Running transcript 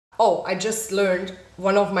Oh, I just learned,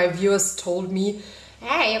 one of my viewers told me,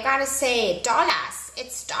 hey, you gotta say dollars.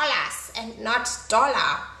 It's dollars and not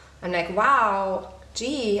dollar. I'm like, wow,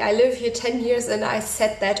 gee, I live here 10 years and I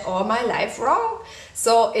said that all my life wrong.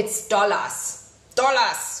 So it's dollars.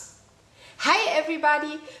 Dollars. Hi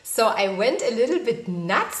everybody. So I went a little bit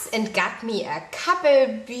nuts and got me a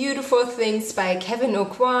couple beautiful things by Kevyn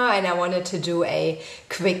Aucoin, and I wanted to do a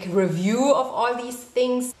quick review of all these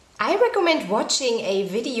things. I recommend watching a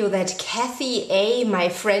video that Kathy A, my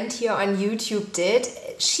friend here on YouTube, did.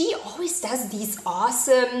 She always does these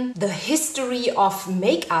awesome The History of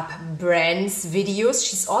Makeup Brands videos.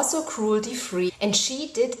 She's also cruelty free, and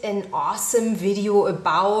she did an awesome video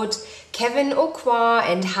about Kevyn Aucoin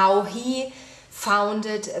and how he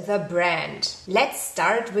founded the brand. Let's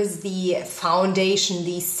start with the foundation,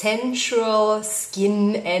 the Sensual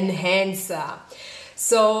Skin Enhancer.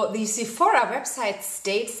 So the Sephora website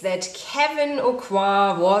states that Kevyn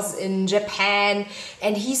Aucoin was in Japan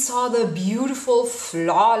and he saw the beautiful,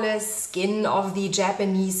 flawless skin of the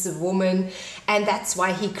Japanese woman, and that's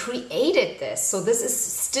why he created this. So this is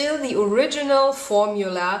still the original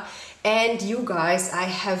formula. And you guys, I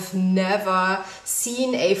have never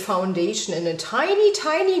seen a foundation in a tiny,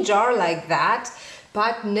 tiny jar like that.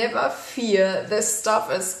 But never fear, this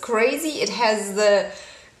stuff is crazy. It has the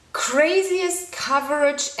craziest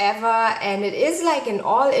coverage ever, and it is like an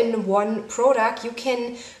all-in-one product. You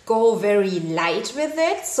can go very light with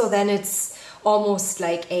it, so then it's almost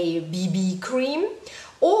like a BB cream,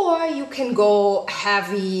 or you can go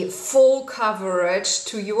heavy, full coverage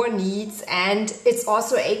to your needs, and it's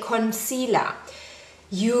also a concealer.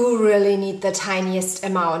 You really need the tiniest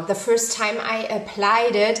amount. The first time I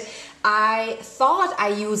applied it, I thought I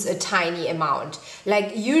use a tiny amount.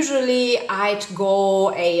 Like usually I'd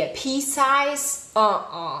go a pea size.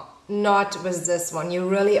 Not with this one. You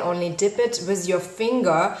really only dip it with your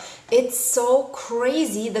finger. It's so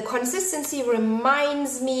crazy. The consistency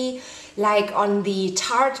reminds me like on the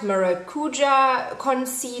Tarte Maracuja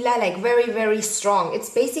concealer, like very, very strong. It's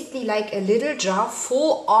basically like a little jar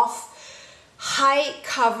full of high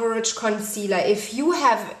coverage concealer. If you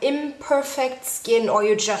have imperfect skin or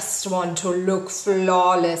you just want to look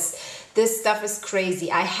flawless, this stuff is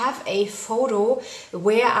crazy. I have a photo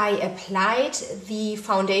where I applied the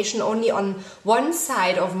foundation only on one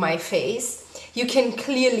side of my face. You can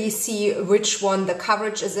clearly see which one. The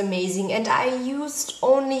coverage is amazing, and I used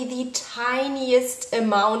only the tiniest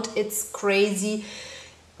amount. It's crazy.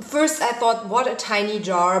 First I thought, what a tiny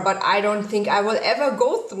jar, but I don't think I will ever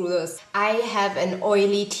go through this. I have an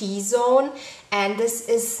oily T-zone, and this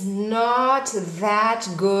is not that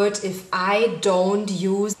good if I don't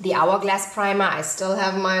use the Hourglass primer. I still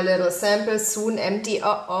have my little sample, soon empty.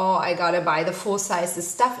 I gotta buy the full size. This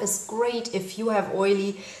stuff is great if you have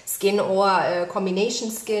oily skin or combination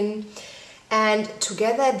skin. And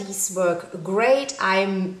together these work great.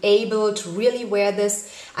 I'm able to really wear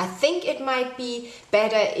this. I think it might be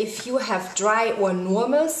better if you have dry or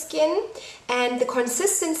normal skin. And the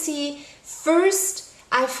consistency, first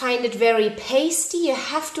I find it very pasty. You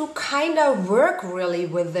have to kind of work really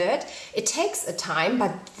with it. It takes a time,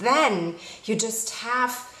 but then you just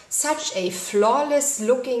have such a flawless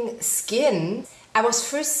looking skin. I was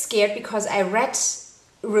first scared because I read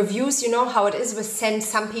reviews, you know how it is with scent.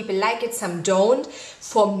 Some people like it, some don't.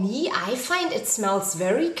 For me, I find it smells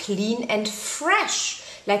very clean and fresh,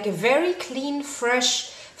 like a very clean,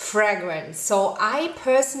 fresh fragrance. So I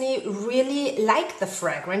personally really like the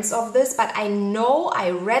fragrance of this, but I know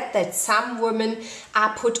I read that some women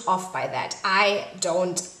are put off by that. I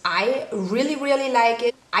don't. I really, really like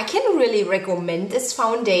it. I can really recommend this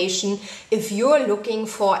foundation if you're looking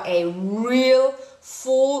for a real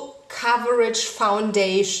full coverage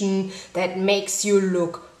foundation that makes you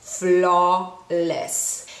look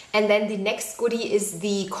flawless. And then the next goodie is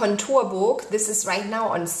the contour book. This is right now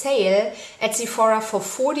on sale at Sephora for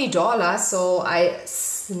 $40. So I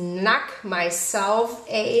snuck myself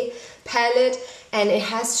a palette, and it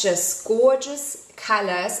has just gorgeous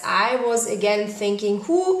colors. I was again thinking,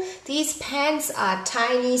 these pans are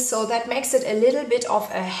tiny, so that makes it a little bit of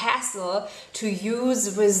a hassle to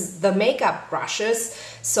use with the makeup brushes.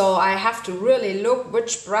 So I have to really look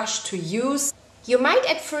which brush to use. You might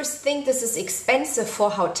at first think this is expensive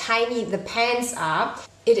for how tiny the pans are.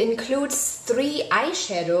 It includes 3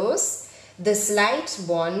 eyeshadows, this light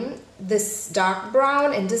one, this dark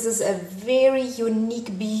brown, and this is a very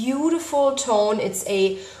unique, beautiful tone. It's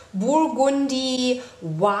a burgundy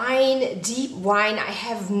wine, deep wine. I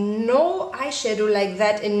have no eyeshadow like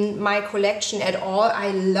that in my collection at all. I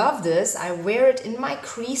love this. I wear it in my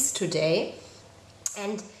crease today.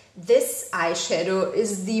 And this eyeshadow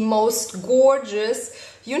is the most gorgeous,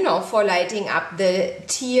 you know, for lighting up the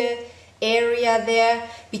tear area there,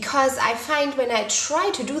 because I find when I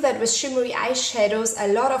try to do that with shimmery eyeshadows,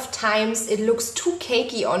 a lot of times it looks too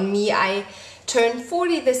cakey on me. I turned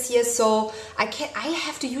 40 this year, so I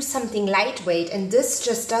have to use something lightweight, and this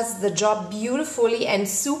just does the job beautifully and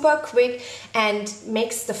super quick and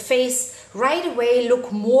makes the face right away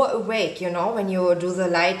look more awake, you know, when you do the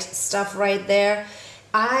light stuff right there.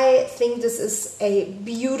 I think this is a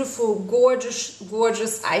beautiful,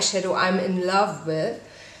 gorgeous eyeshadow I'm in love with.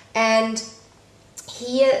 And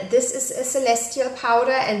here, this is a Celestial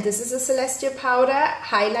powder, and this is a Celestial powder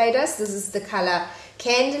highlighters. This is the color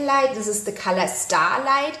Candlelight, this is the color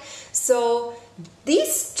Starlight. So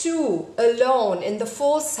these two alone in the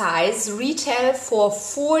full size retail for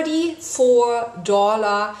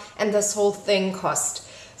 $44, and this whole thing cost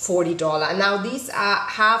 $40. Now these are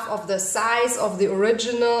half of the size of the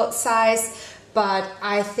original size, but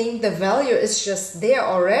I think the value is just there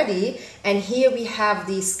already. And here we have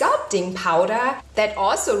the sculpting powder that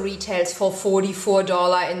also retails for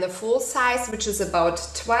 $44 in the full size, which is about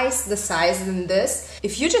twice the size than this.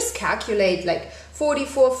 If you just calculate like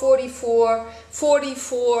 44, 44,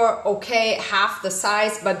 44, okay, half the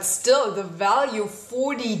size, but still the value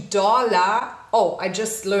 $40. Oh, I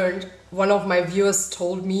just learned, one of my viewers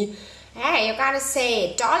told me, hey, you gotta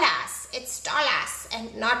say dollars, it's dollars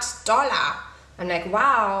and not dollar. I'm like,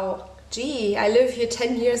 wow, gee, I live here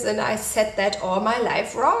 10 years and I said that all my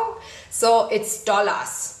life wrong. So it's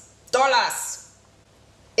dollars. Dollars.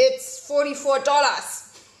 It's $44.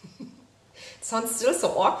 It sounds still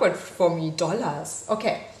so awkward for me, dollars.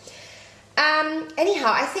 Okay.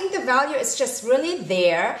 Anyhow, I think the value is just really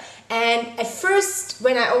there. And at first,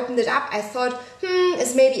 when I opened it up, I thought,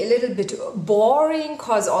 it's maybe a little bit boring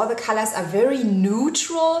because all the colors are very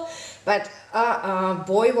neutral. But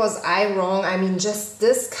boy, was I wrong. I mean, just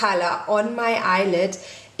this color on my eyelid,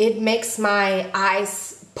 it makes my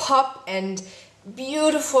eyes pop and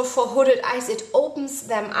beautiful for hooded eyes. It opens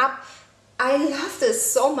them up. I love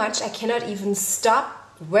this so much. I cannot even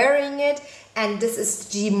stop wearing it. And this is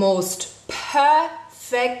the most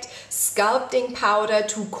perfect sculpting powder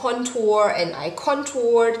to contour, and I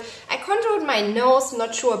contoured my nose.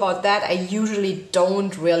 Not sure about that. I usually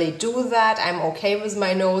don't really do that. I'm okay with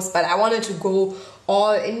my nose, but I wanted to go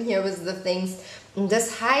all in here with the things. And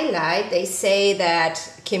this highlight, they say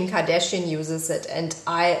that Kim Kardashian uses it, and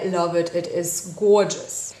I love it. It is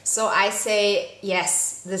gorgeous. So I say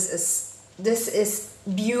yes, this is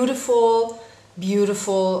beautiful,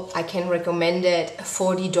 beautiful. I can recommend it.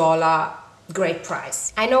 $40. Great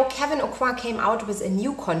price. I know Kevyn Aucoin came out with a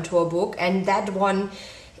new contour book, and that one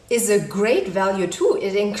is a great value too.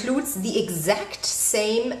 It includes the exact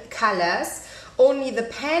same colors, only the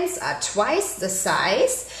pans are twice the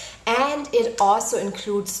size, and it also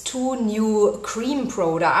includes two new cream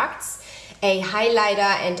products, a highlighter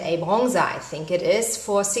and a bronzer, I think it is,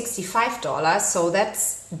 for $65. So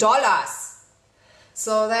that's dollars.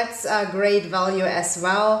 So that's a great value as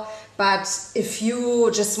well. But if you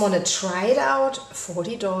just want to try it out,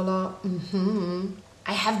 $40.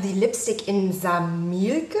 I have the lipstick in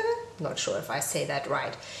Zamilke. Not sure if I say that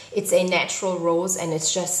right. It's a natural rose, and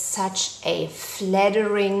it's just such a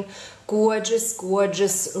flattering, gorgeous,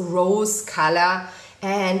 gorgeous rose color.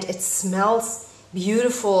 And it smells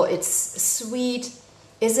beautiful. It's sweet.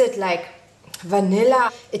 Is it like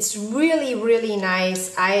vanilla? It's really, really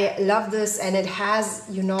nice. I love this, and it has,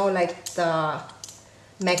 you know, like the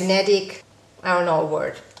magnetic, I don't know a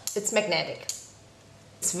word. It's magnetic.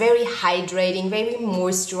 It's very hydrating, very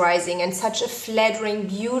moisturizing, and such a flattering,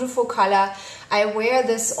 beautiful color. I wear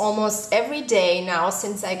this almost every day now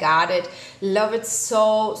since I got it. Love it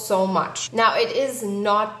so, so much. Now, it is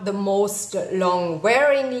not the most long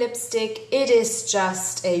wearing lipstick. It is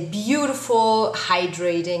just a beautiful,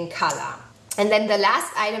 hydrating color. And then the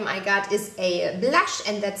last item I got is a blush,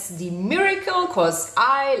 and that's the Miracle, because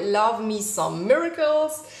I love me some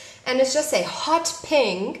Miracles. And it's just a hot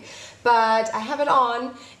pink, but I have it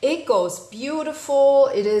on. It goes beautiful.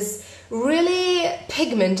 It is really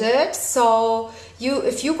pigmented, so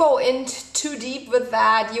if you go in too deep with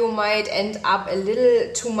that, you might end up a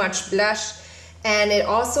little too much blush. And it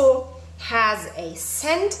also has a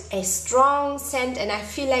scent, a strong scent, and I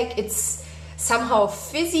feel like it's somehow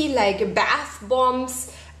fizzy, like bath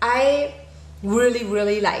bombs. I really,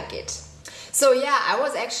 really like it. So yeah, I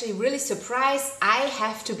was actually really surprised. I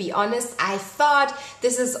have to be honest, I thought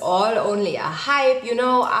this is all only a hype. You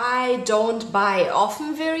know, I don't buy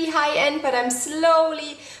often very high-end, but I'm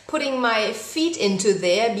slowly putting my feet into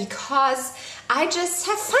there because I just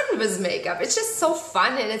have fun with makeup. It's just so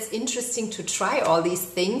fun and it's interesting to try all these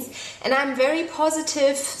things, and I'm very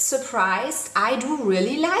positive surprised. I do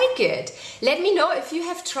really like it. Let me know if you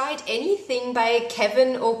have tried anything by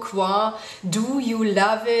Kevyn Aucoin. Do you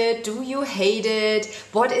love it? Do you hate it?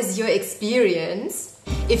 What is your experience?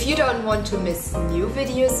 If you don't want to miss new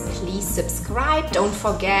videos, please subscribe. Don't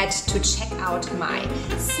forget to check out my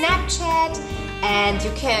Snapchat, and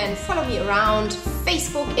you can follow me around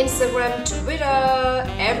Facebook, Instagram, Twitter,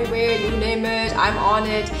 everywhere, you name it, I'm on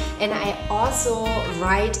it. And I also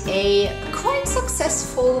write a quite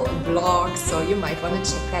successful blog, so you might want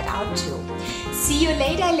to check that out too. See you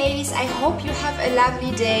later, ladies. I hope you have a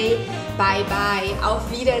lovely day. Bye bye. Auf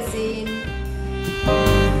Wiedersehen.